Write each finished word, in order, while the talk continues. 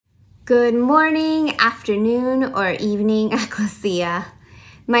Good morning, afternoon, or evening, Ecclesia.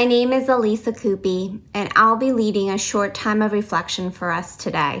 My name is Elisa Kupi, and I'll be leading a short time of reflection for us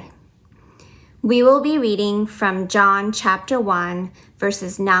today. We will be reading from John chapter 1,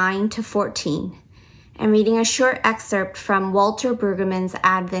 verses 9 to 14, and reading a short excerpt from Walter Brueggemann's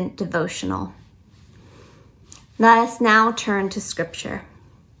Advent devotional. Let us now turn to Scripture.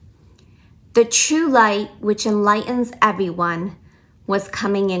 The true light, which enlightens everyone, was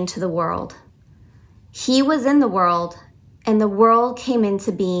coming into the world. He was in the world, and the world came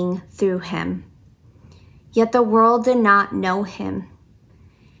into being through him. Yet the world did not know him.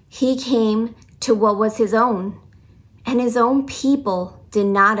 He came to what was his own, and his own people did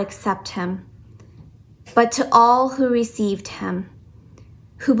not accept him. But to all who received him,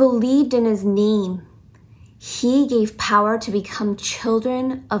 who believed in his name, he gave power to become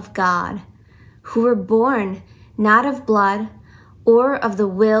children of God, who were born not of blood, or of the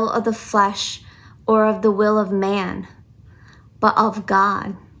will of the flesh, or of the will of man, but of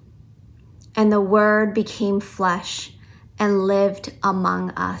God. And the Word became flesh and lived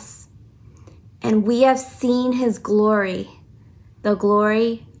among us. And we have seen his glory, the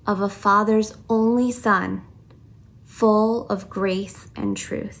glory of a Father's only Son, full of grace and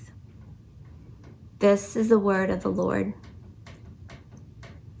truth. This is the word of the Lord.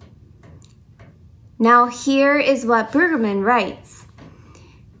 Now here is what Brueggemann writes.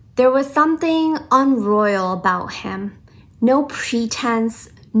 There was something unroyal about him. No pretense,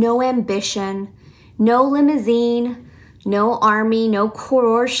 no ambition, no limousine, no army, no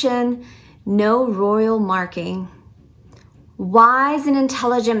coercion, no royal marking. Wise and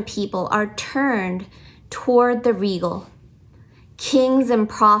intelligent people are turned toward the regal. Kings and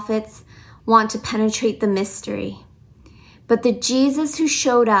prophets want to penetrate the mystery. But the Jesus who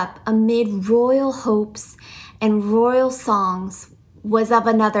showed up amid royal hopes and royal songs was of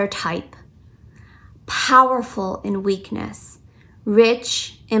another type, powerful in weakness,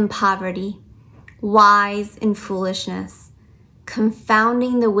 rich in poverty, wise in foolishness,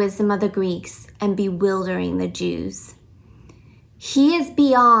 confounding the wisdom of the Greeks and bewildering the Jews. He is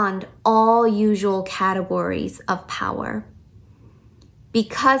beyond all usual categories of power,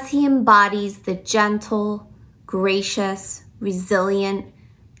 because he embodies the gentle, gracious, resilient,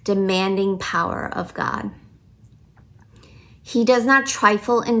 demanding power of God. He does not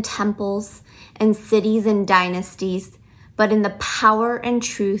trifle in temples and cities and dynasties, but in the power and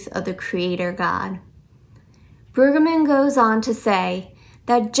truth of the Creator God. Brueggemann goes on to say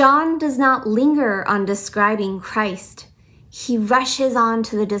that John does not linger on describing Christ. He rushes on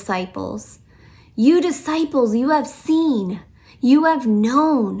to the disciples. You disciples, you have seen, you have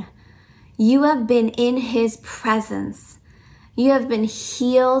known, you have been in his presence. You have been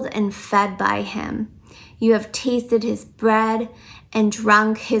healed and fed by him. You have tasted his bread and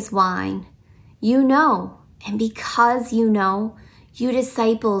drunk his wine. You know, and because you know, you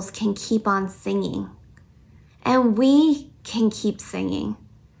disciples can keep on singing. And we can keep singing.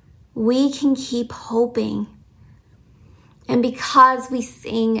 We can keep hoping. And because we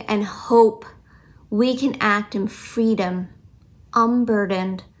sing and hope, we can act in freedom,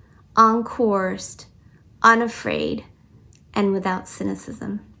 unburdened, uncoerced, unafraid, and without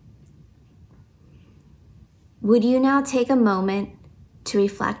cynicism. Would you now take a moment to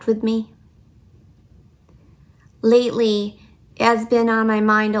reflect with me? Lately, it has been on my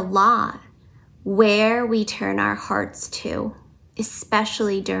mind a lot where we turn our hearts to,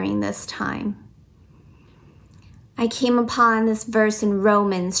 especially during this time. I came upon this verse in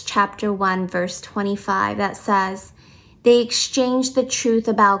Romans chapter 1, verse 25 that says, "They exchanged the truth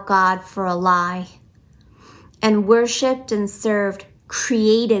about God for a lie, and worshipped and served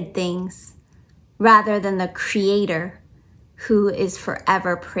created things rather than the Creator, who is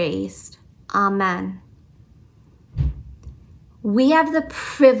forever praised." Amen. We have the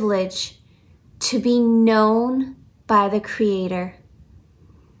privilege to be known by the Creator.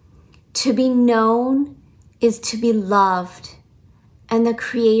 To be known is to be loved, and the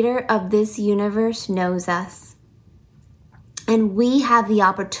Creator of this universe knows us. And we have the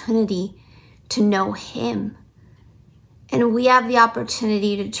opportunity to know him. And we have the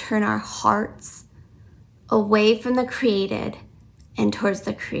opportunity to turn our hearts away from the created and towards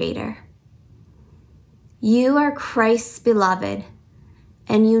the Creator. You are Christ's beloved,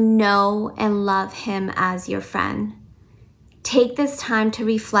 and you know and love him as your friend. Take this time to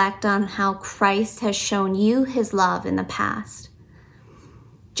reflect on how Christ has shown you his love in the past.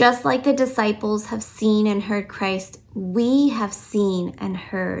 Just like the disciples have seen and heard Christ, we have seen and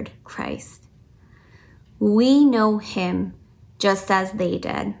heard Christ. We know him just as they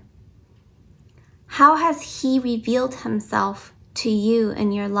did. How has he revealed himself to you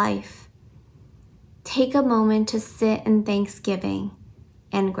in your life? take a moment to sit in thanksgiving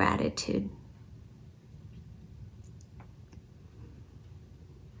and gratitude.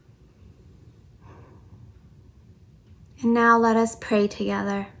 And now let us pray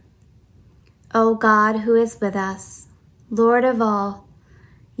together. O God, who is with us, Lord of all,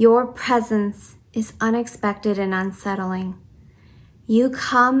 your presence is unexpected and unsettling. You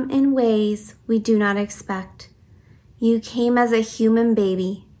come in ways we do not expect. You came as a human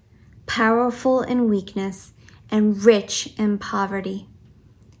baby, powerful in weakness and rich in poverty.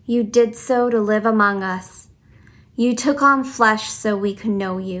 You did so to live among us. You took on flesh so we could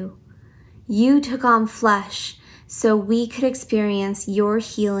know you. You took on flesh so we could experience your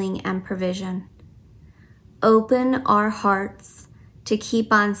healing and provision. Open our hearts to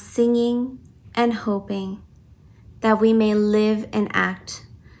keep on singing and hoping that we may live and act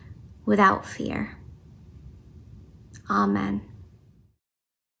without fear. Amen.